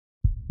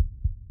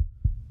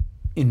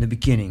In the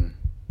beginning,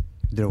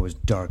 there was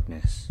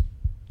darkness,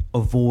 a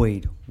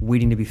void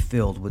waiting to be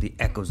filled with the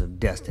echoes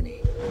of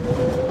destiny.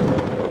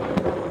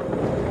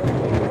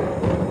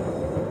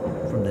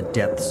 From the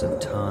depths of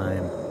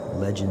time,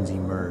 legends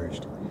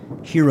emerged.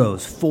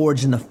 Heroes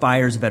forged in the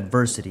fires of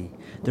adversity,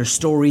 their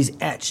stories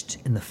etched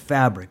in the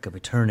fabric of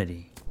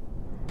eternity.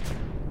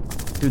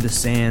 Through the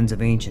sands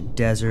of ancient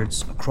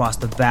deserts, across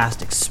the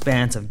vast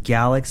expanse of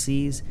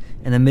galaxies,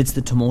 and amidst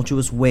the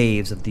tumultuous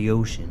waves of the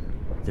ocean,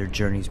 their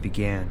journeys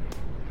began.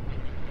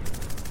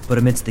 But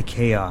amidst the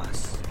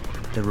chaos,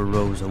 there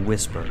arose a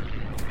whisper,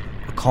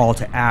 a call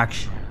to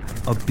action,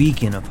 a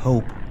beacon of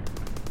hope.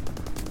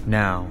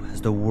 Now, as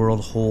the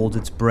world holds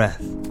its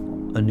breath,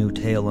 a new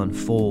tale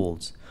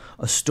unfolds,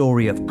 a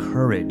story of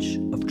courage,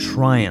 of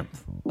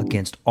triumph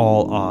against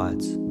all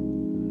odds.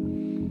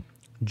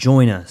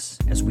 Join us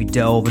as we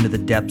delve into the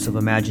depths of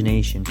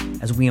imagination,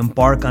 as we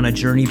embark on a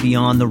journey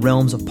beyond the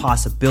realms of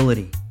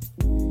possibility.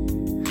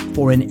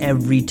 For in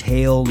every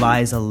tale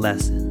lies a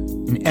lesson,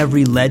 in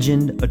every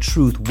legend a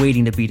truth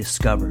waiting to be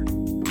discovered.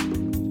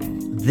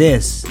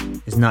 This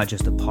is not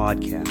just a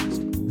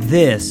podcast.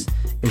 This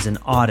is an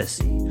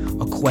odyssey,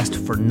 a quest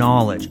for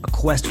knowledge, a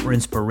quest for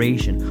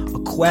inspiration, a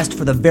quest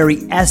for the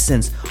very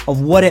essence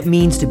of what it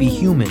means to be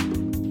human.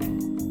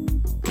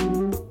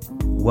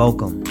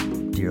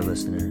 Welcome, dear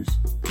listeners,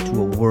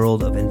 to a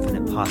world of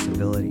infinite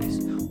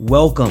possibilities.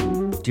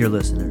 Welcome, dear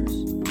listeners,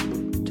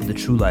 to the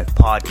True Life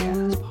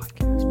Podcast.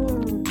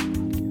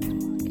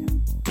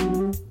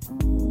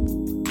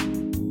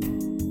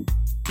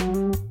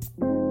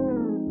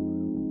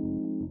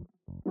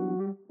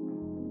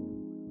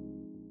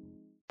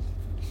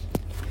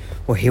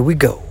 Well, here we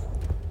go.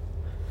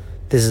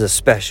 This is a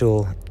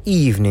special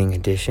evening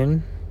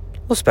edition.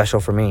 Well, special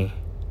for me.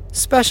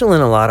 Special in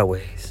a lot of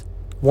ways.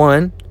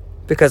 One,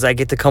 because I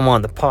get to come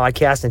on the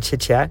podcast and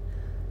chit-chat.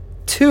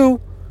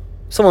 Two,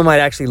 someone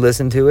might actually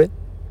listen to it.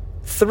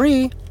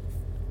 Three,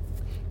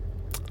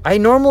 I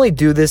normally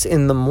do this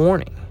in the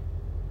morning.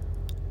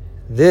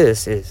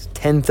 This is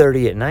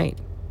 10:30 at night.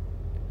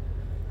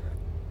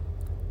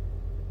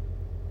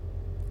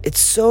 It's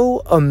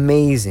so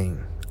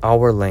amazing,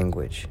 our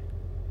language.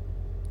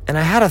 And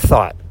I had a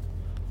thought.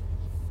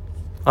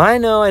 I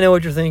know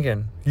what you're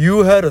thinking.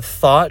 You had a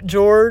thought,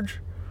 George?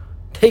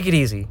 Take it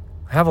easy.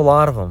 I have a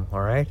lot of them, all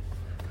right?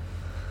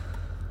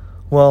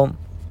 Well,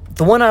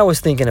 the one I was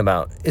thinking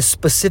about is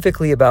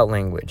specifically about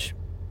language.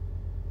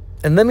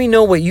 And let me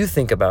know what you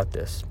think about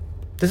this.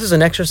 This is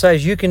an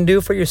exercise you can do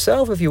for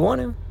yourself if you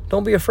want to.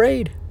 Don't be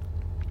afraid.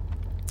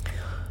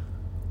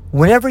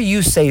 Whenever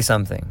you say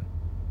something,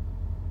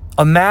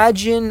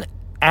 imagine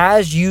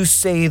as you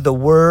say the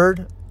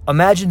word,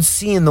 imagine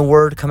seeing the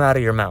word come out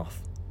of your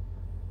mouth.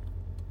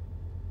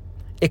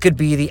 It could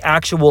be the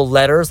actual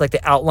letters, like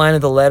the outline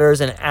of the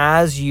letters, and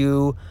as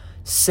you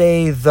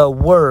say the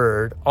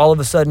word, all of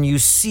a sudden you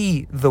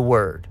see the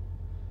word.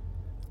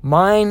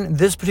 Mine,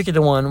 this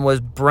particular one,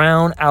 was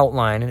brown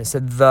outline, and it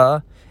said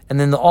the, and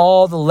then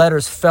all the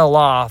letters fell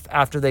off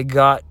after they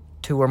got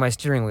to where my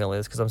steering wheel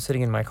is, because I'm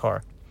sitting in my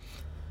car.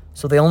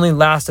 So they only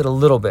lasted a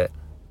little bit.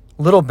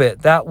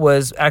 That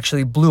was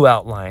actually blue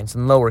outlines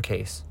in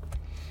lowercase.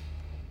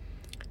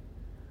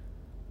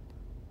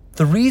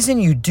 The reason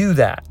you do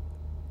that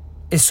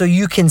is so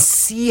you can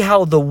see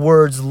how the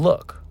words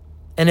look.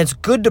 And it's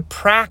good to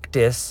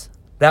practice.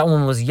 That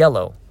one was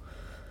yellow.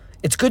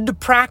 It's good to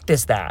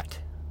practice that.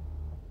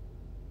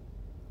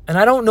 And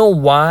I don't know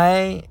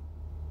why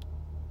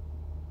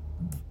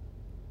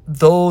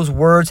those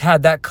words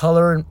had that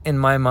color in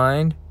my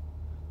mind,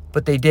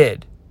 but they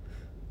did.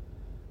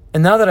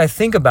 And now that I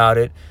think about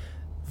it,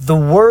 the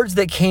words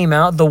that came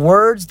out, the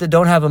words that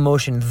don't have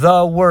emotion,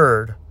 the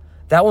word,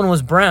 that one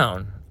was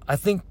brown. I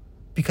think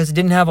because it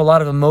didn't have a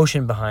lot of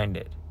emotion behind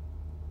it.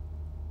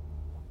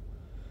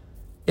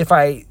 If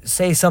I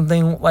say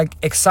something like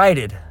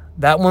excited,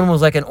 that one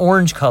was like an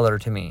orange color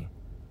to me.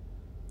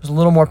 There's a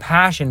little more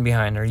passion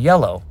behind it,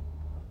 yellow.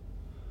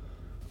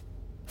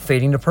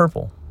 Fading to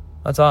purple.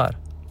 That's odd.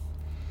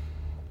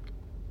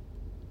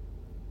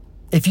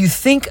 If you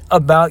think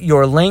about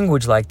your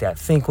language like that,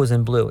 think was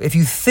in blue. If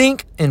you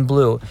think in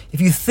blue,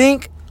 if you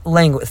think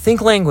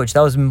language,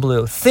 that was in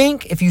blue.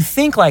 If you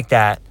think like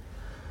that,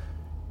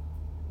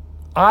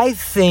 I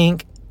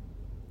think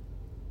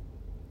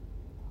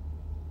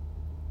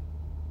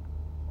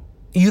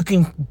you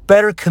can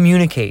better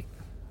communicate.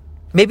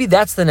 Maybe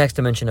that's the next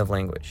dimension of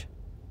language.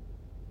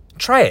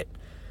 Try it.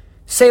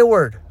 Say a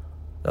word.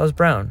 That was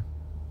brown.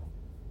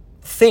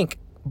 Think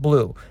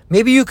blue.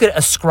 Maybe you could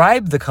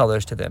ascribe the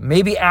colors to them.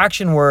 Maybe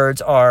action words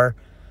are,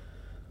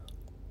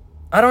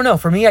 I don't know.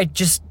 For me,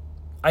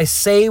 I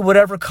say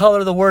whatever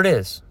color the word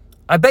is.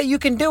 I bet you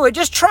can do it.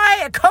 Just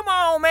try it. Come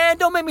on, man.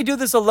 Don't make me do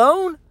this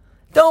alone.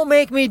 Okay,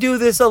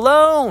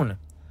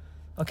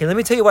 let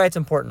me tell you why it's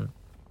important.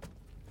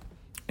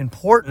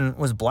 Important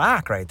was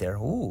black right there.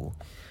 Ooh.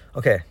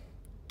 Okay.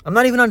 I'm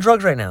not even on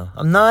drugs right now.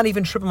 I'm not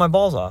even tripping my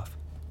balls off.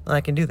 And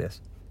I can do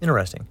this.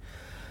 Interesting.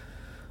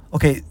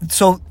 Okay,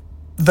 so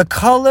the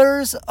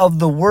colors of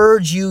the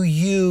words you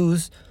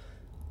use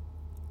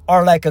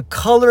are like a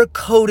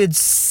color-coded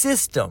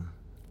system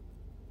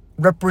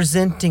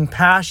representing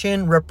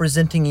passion,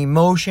 representing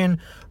emotion,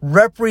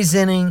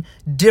 representing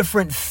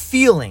different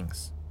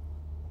feelings.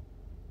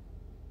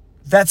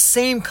 That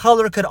same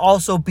color could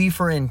also be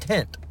for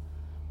intent.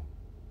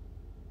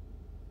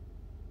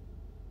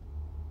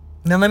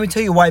 Now, let me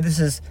tell you why this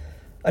is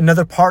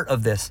another part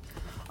of this.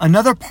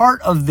 Another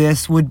part of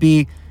this would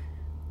be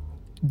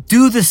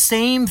do the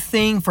same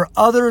thing for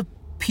other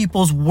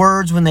people's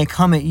words when they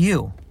come at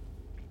you.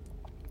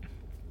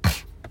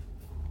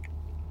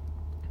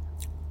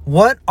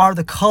 What are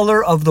the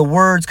color of the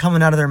words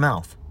coming out of their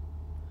mouth?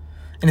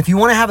 And if you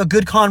want to have a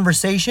good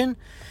conversation,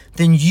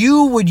 then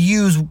you would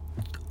use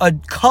a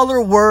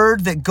color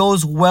word that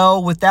goes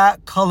well with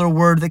that color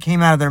word that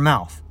came out of their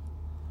mouth.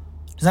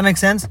 Does that make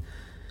sense?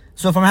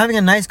 So if I'm having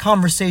a nice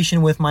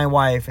conversation with my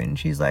wife and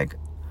she's like,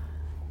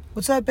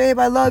 "What's up, babe?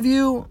 I love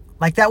you."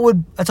 Like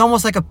it's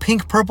almost like a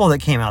pink purple that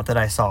came out that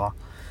I saw.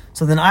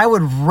 So then I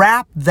would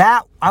wrap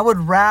that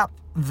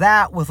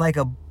with like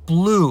a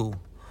blue,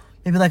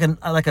 maybe like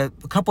a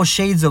couple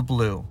shades of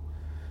blue.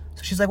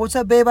 So she's like, "What's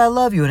up, babe? I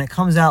love you." And it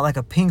comes out like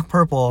a pink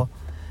purple.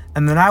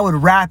 And then I would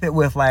wrap it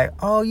with like,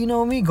 "Oh, you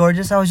know me,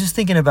 gorgeous. I was just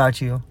thinking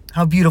about you.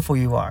 How beautiful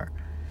you are."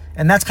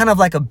 And that's kind of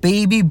like a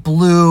baby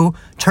blue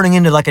turning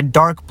into like a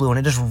dark blue. And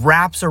it just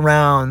wraps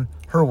around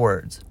her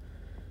words.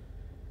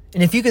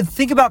 And if you could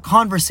think about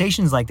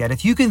conversations like that,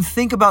 if you can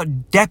think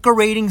about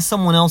decorating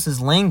someone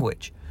else's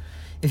language,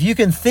 if you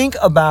can think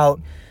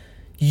about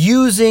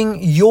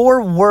using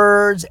your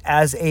words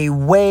as a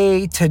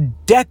way to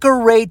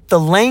decorate the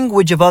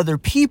language of other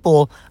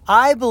people,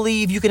 I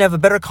believe you can have a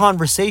better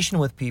conversation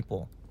with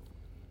people.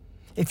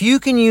 If you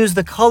can use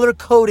the color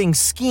coding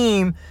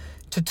scheme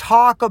to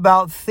talk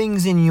about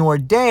things in your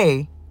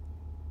day,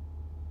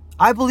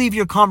 I believe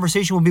your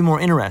conversation will be more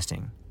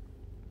interesting.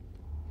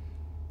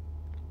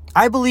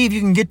 I believe you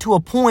can get to a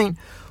point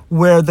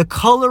where the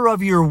color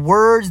of your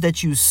words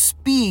that you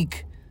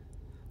speak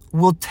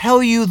will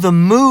tell you the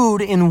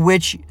mood in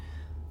which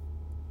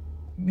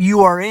you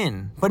are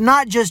in. But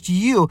not just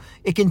you.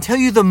 It can tell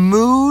you the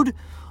mood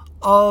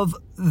of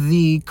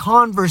the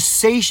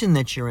conversation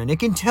that you're in. It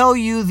can tell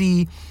you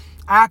the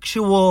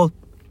actual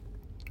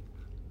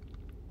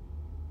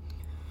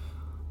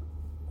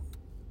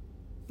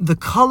the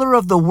color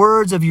of the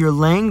words of your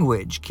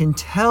language can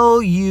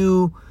tell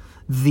you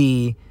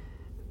the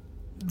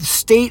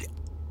state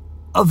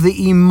of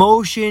the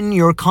emotion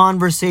your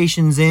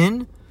conversation's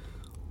in,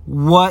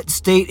 what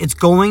state it's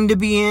going to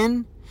be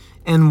in,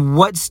 and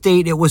what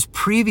state it was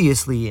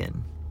previously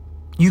in.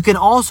 You can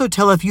also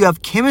tell if you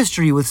have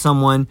chemistry with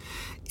someone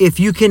if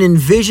you can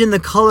envision the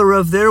color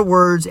of their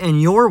words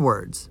and your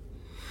words.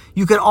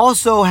 You could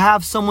also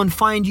have someone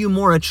find you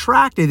more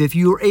attractive if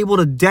you were able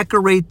to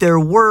decorate their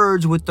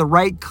words with the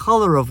right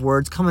color of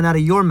words coming out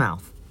of your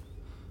mouth.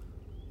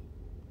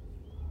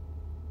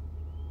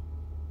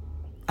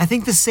 I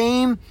think the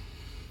same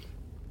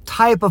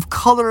type of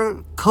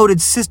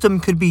color-coded system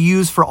could be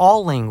used for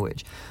all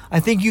language. I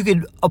think you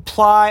could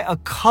apply a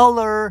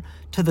color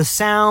to the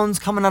sounds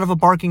coming out of a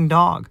barking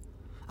dog.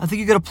 I think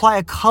you could apply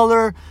a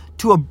color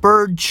to a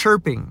bird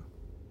chirping.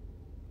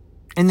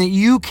 And that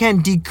you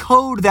can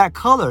decode that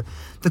color.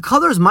 The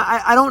colors,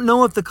 I don't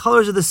know if the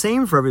colors are the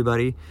same for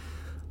everybody.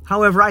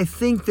 However, I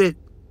think that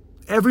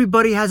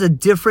everybody has a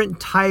different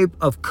type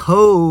of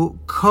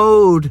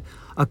code,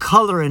 a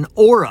color, an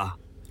aura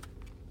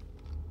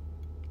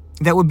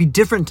that would be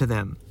different to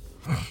them.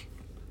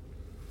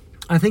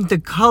 I think the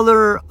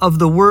color of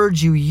the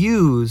words you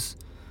use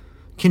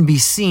can be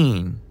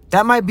seen.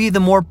 That might be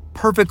the more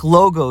perfect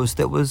logos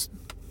that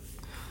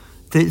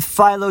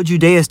Philo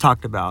Judaeus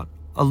talked about.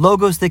 A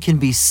logos that can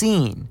be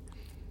seen.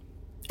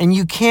 And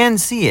you can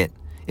see it.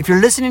 If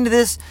you're listening to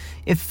this,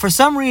 if for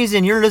some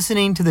reason you're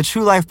listening to the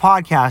True Life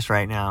podcast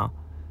right now,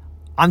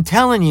 I'm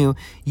telling you,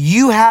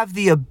 you have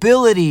the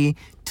ability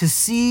to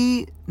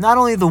see not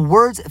only the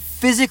words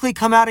physically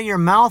come out of your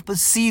mouth, but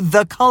see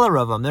the color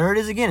of them. There it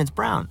is again, it's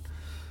brown.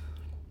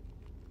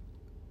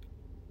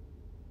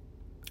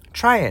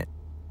 Try it.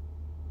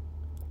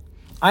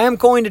 I am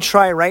going to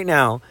try right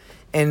now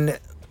and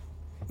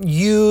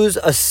use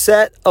a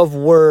set of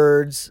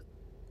words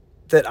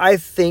that I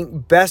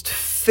think best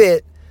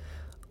fit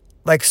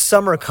like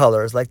summer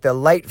colors, like the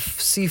light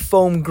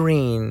seafoam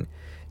green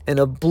and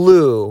a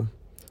blue.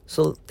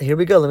 So here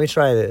we go. Let me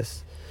try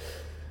this.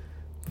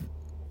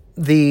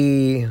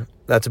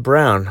 That's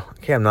brown.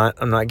 Okay, I'm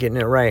not getting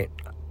it right.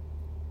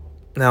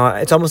 Now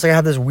it's almost like I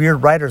have this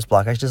weird writer's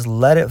block. I should just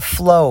let it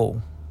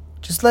flow.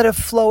 Just let it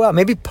flow out.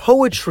 Maybe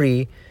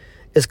poetry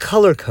is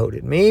color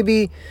coded.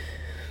 Maybe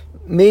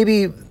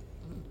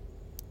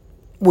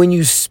when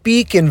you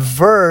speak in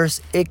verse,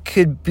 it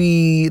could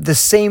be the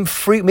same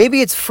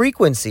maybe it's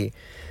frequency.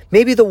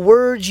 Maybe the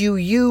words you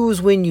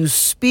use when you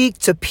speak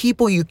to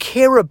people you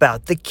care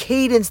about, the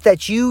cadence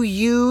that you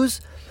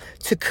use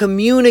to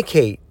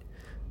communicate,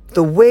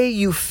 the way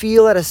you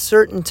feel at a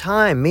certain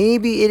time.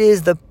 Maybe it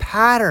is the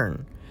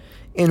pattern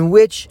in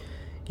which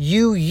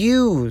you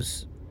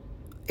use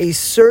a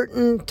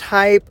certain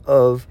type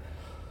of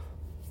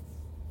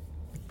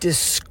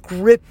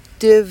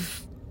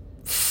descriptive,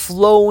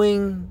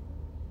 flowing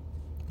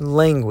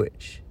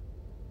language.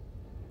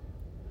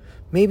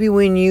 Maybe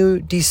when you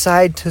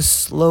decide to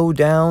slow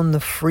down the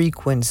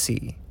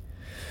frequency,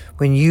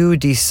 when you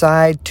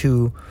decide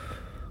to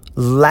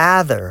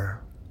lather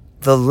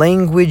the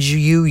language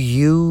you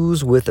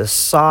use with a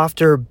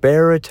softer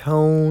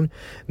baritone,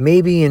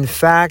 maybe in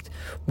fact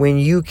when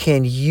you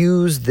can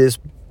use this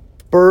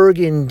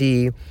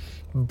burgundy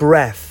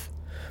breath,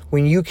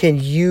 when you can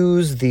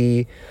use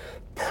the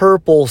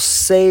purple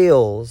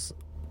sails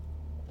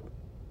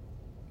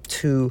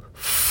to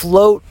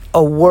float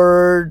a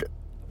word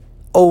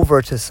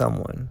over to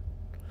someone,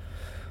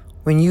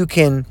 when you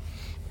can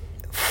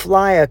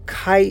fly a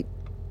kite,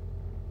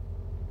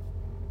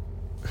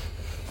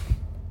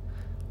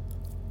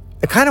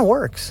 it kind of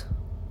works.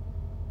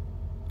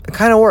 It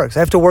kind of works. I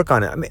have to work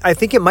on it. I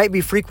think it might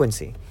be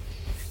frequency,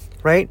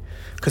 right?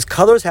 Because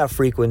colors have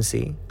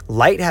frequency,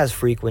 light has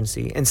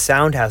frequency, and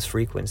sound has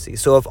frequency.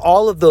 So if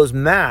all of those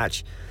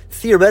match,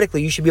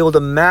 theoretically, you should be able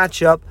to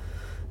match up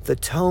the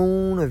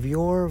tone of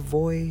your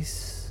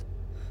voice,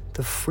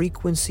 the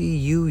frequency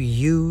you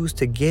use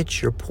to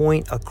get your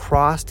point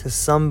across to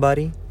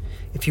somebody.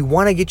 If you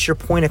want to get your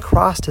point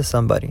across to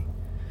somebody,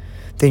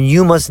 then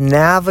you must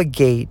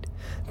navigate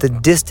the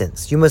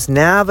distance. You must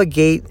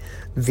navigate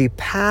the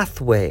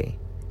pathway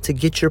to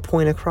get your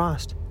point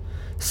across.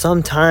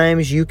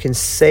 Sometimes you can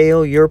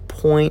sail your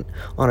point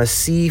on a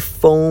sea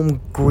foam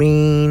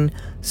green,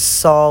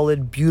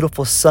 solid,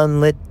 beautiful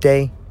sunlit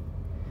day.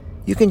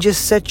 You can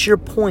just set your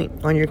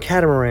point on your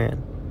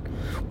catamaran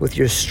with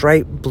your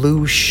striped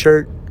blue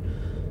shirt,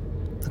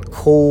 a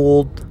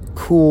cold,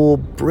 cool,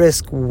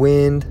 brisk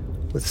wind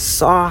with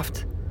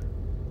soft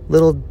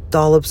little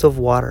dollops of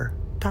water.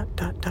 Dot,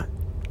 dot, dot.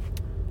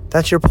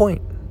 That's your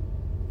point.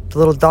 The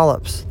little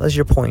dollops. That's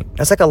your point.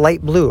 That's like a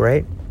light blue,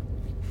 right?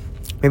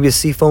 Maybe a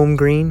seafoam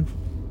green.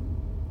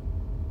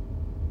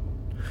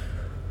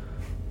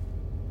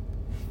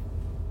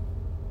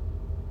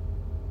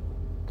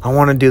 I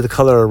want to do the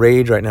color of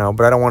rage right now,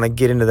 but I don't want to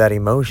get into that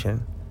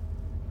emotion.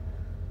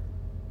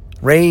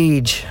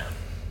 Rage.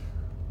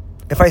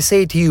 If I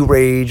say to you,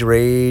 rage,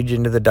 rage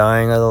into the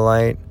dying of the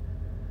light,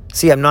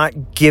 see, I'm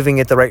not giving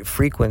it the right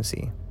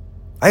frequency.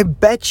 I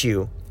bet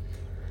you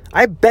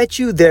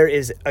there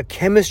is a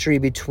chemistry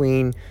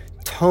between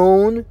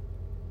tone,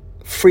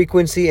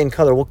 frequency, and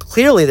color. Well,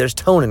 clearly there's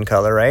tone and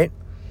color, right?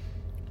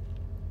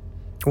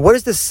 What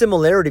is the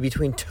similarity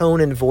between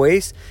tone and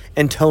voice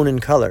and tone and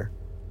color?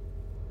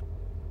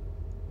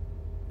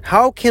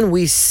 How can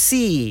we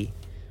see?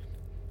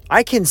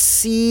 I can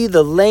see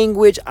the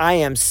language I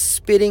am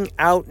spitting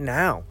out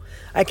now.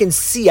 I can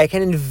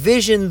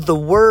envision the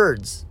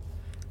words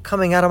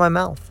coming out of my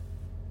mouth.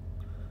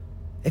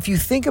 If you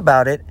think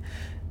about it,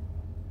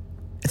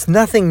 it's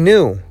nothing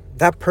new.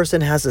 That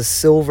person has a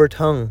silver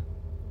tongue.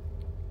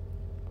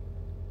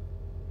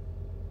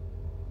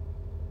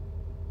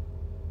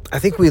 I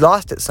think we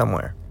lost it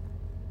somewhere.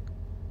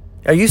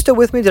 Are you still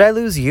with me? Did I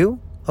lose you?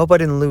 Hope I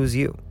didn't lose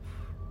you.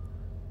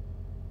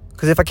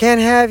 Because if I can't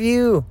have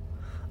you,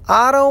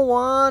 I don't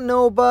want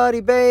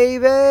nobody,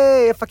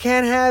 baby. If I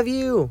can't have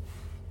you.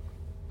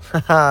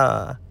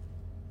 Haha.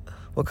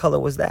 What color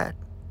was that?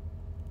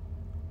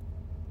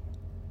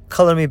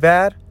 Color me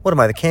bad? What am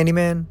I, the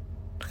Candyman?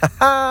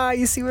 Haha,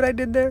 you see what I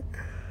did there?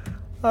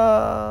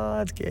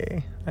 That's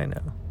gay. I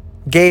know.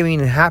 Gay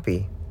meaning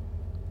happy.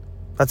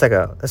 That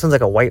sounds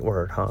like a white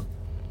word, huh?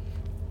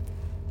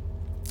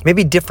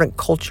 Maybe different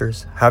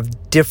cultures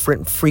have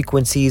different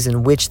frequencies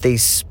in which they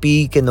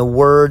speak, and the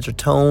words or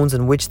tones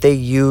in which they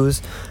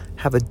use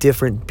have a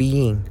different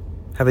being,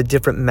 have a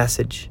different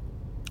message.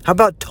 How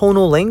about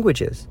tonal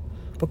languages?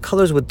 What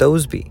colors would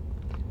those be?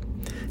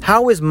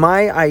 How is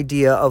my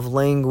idea of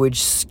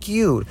language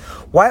skewed?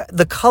 Why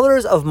the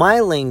colors of my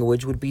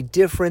language would be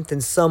different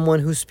than someone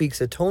who speaks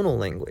a tonal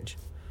language?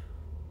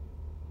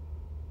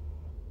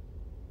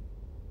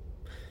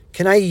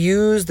 Can I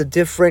use the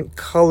different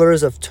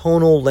colors of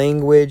tonal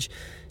language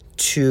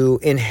to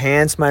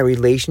enhance my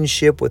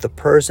relationship with a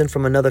person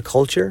from another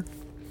culture?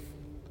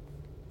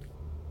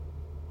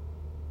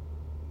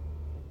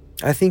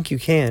 I think you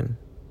can.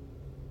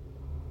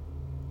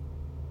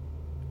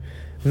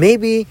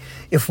 Maybe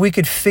if we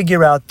could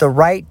figure out the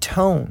right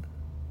tone,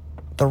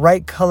 the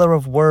right color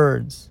of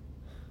words,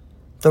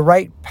 the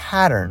right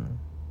pattern,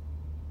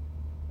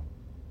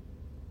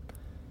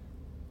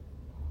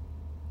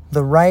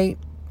 the right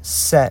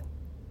set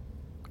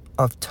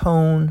of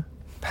tone,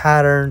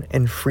 pattern,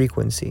 and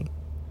frequency.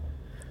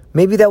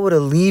 Maybe that would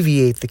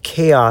alleviate the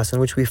chaos in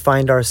which we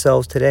find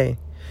ourselves today.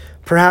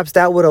 Perhaps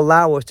that would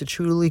allow us to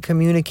truly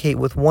communicate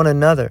with one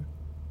another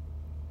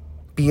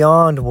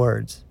beyond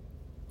words,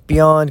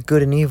 beyond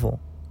good and evil.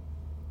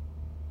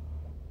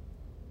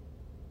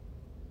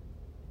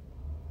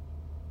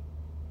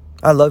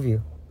 I love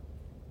you.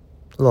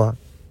 Aloha.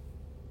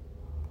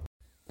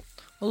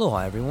 Aloha,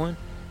 everyone.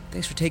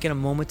 Thanks for taking a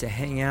moment to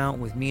hang out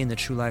with me in the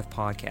True Life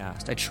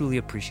Podcast. I truly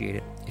appreciate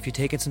it. If you're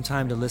taking some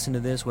time to listen to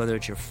this, whether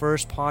it's your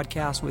first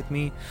podcast with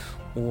me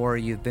or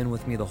you've been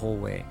with me the whole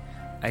way,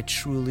 I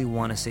truly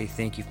want to say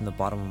thank you from the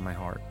bottom of my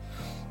heart.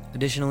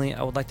 Additionally,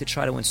 I would like to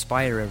try to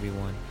inspire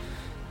everyone.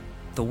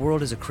 The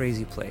world is a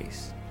crazy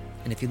place,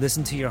 and if you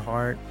listen to your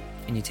heart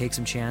and you take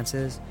some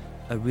chances,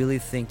 I really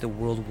think the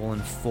world will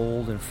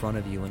unfold in front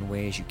of you in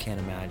ways you can't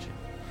imagine.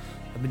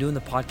 I've been doing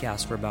the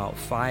podcast for about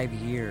 5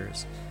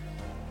 years.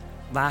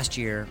 Last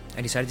year,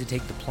 I decided to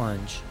take the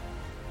plunge.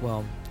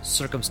 Well,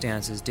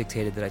 circumstances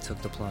dictated that I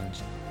took the plunge,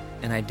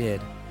 and I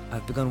did.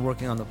 I've begun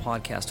working on the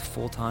podcast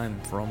full-time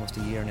for almost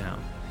a year now,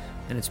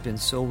 and it's been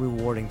so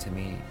rewarding to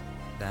me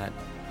that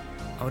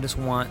I just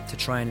want to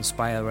try and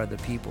inspire other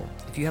people.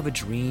 If you have a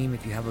dream,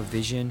 if you have a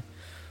vision,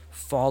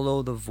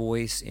 follow the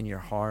voice in your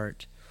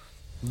heart.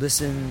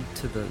 Listen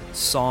to the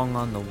song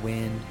on the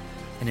wind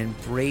and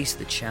embrace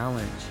the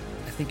challenge.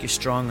 I think you're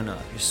strong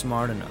enough, you're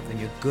smart enough, and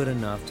you're good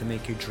enough to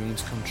make your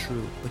dreams come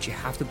true, but you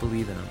have to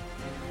believe in them.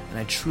 And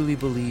I truly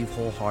believe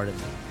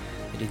wholeheartedly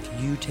that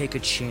if you take a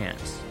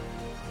chance,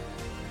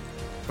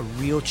 a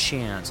real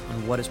chance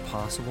on what is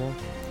possible,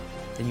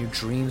 then your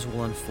dreams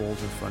will unfold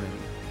in front of you.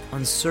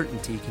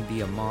 Uncertainty can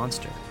be a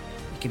monster.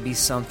 It can be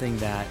something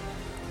that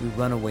we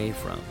run away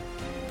from.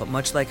 But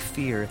much like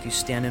fear, if you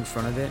stand in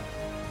front of it,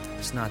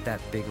 it's not that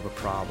big of a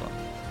problem.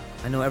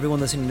 I know everyone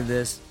listening to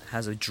this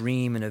has a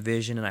dream and a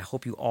vision, and I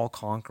hope you all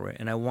conquer it.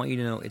 And I want you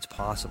to know it's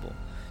possible.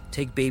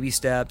 Take baby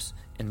steps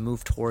and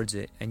move towards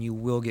it, and you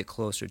will get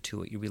closer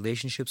to it. Your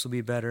relationships will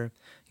be better.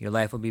 Your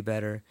life will be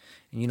better.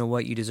 And you know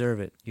what? You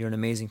deserve it. You're an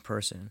amazing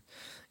person.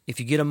 If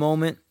you get a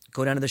moment,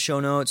 go down to the show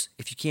notes.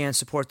 If you can,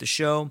 support the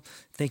show.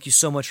 Thank you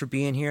so much for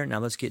being here. Now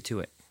let's get to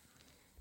it.